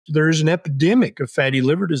There is an epidemic of fatty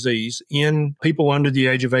liver disease in people under the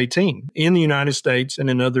age of 18 in the United States and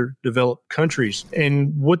in other developed countries.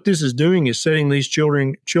 And what this is doing is setting these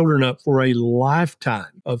children up for a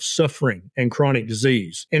lifetime of suffering and chronic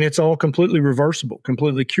disease. And it's all completely reversible,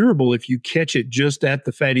 completely curable if you catch it just at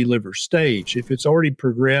the fatty liver stage. If it's already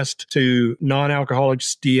progressed to non-alcoholic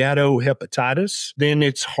steatohepatitis, then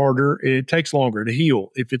it's harder. It takes longer to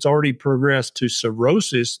heal. If it's already progressed to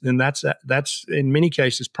cirrhosis, then that's in many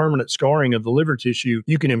cases permanent scarring of the liver tissue.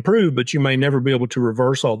 You can improve, but you may never be able to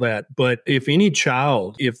reverse all that. But if any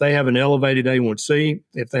child, if they have an elevated A1C,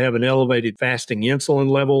 if they have an elevated fasting insulin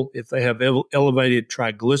level, if they have elevated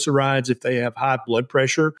triglycerides, if they have high blood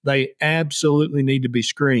pressure, they absolutely need to be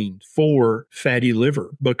screened for fatty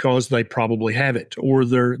liver because they probably have it or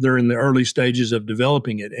they're in the early stages of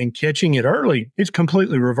developing it. And catching it early, it's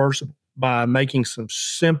completely reversible by making some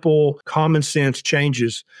simple, common sense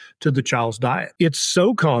changes to the child's diet. It's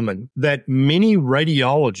so common that many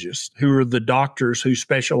radiologists, who are the doctors who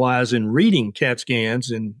specialize in reading CAT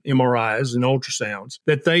scans and MRIs and ultrasounds,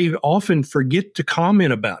 that they often forget to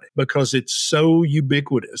comment about it because it's so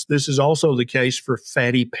ubiquitous. This is also the case for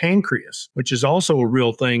fatty pancreas, which is also a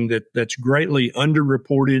real thing that's greatly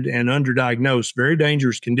underreported and underdiagnosed, very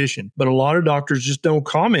dangerous condition. But a lot of doctors just don't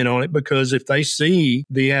comment on it because if they see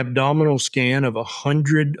the abdominal scan of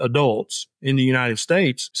 100 adults in the United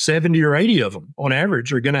States, 70 or 80 of them on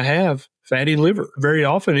average are going to have fatty liver. Very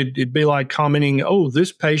often it'd be like commenting, oh,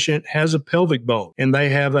 this patient has a pelvic bone and they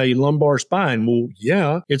have a lumbar spine. Well,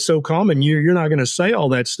 yeah, it's so common. You're not going to say all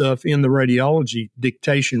that stuff in the radiology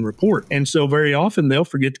dictation report. And so very often they'll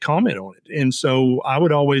forget to comment on it. And so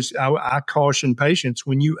I caution patients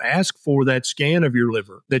when you ask for that scan of your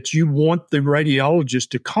liver that you want the radiologist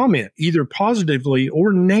to comment either positively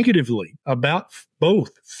or negatively about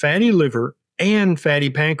both fatty liver and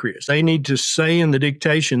fatty pancreas. They need to say in the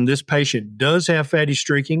dictation, this patient does have fatty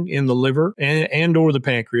streaking in the liver and or the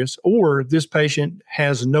pancreas, or this patient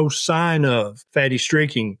has no sign of fatty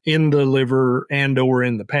streaking in the liver and or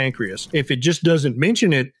in the pancreas. If it just doesn't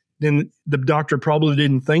mention it, then the doctor probably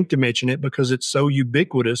didn't think to mention it because it's so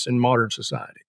ubiquitous in modern society.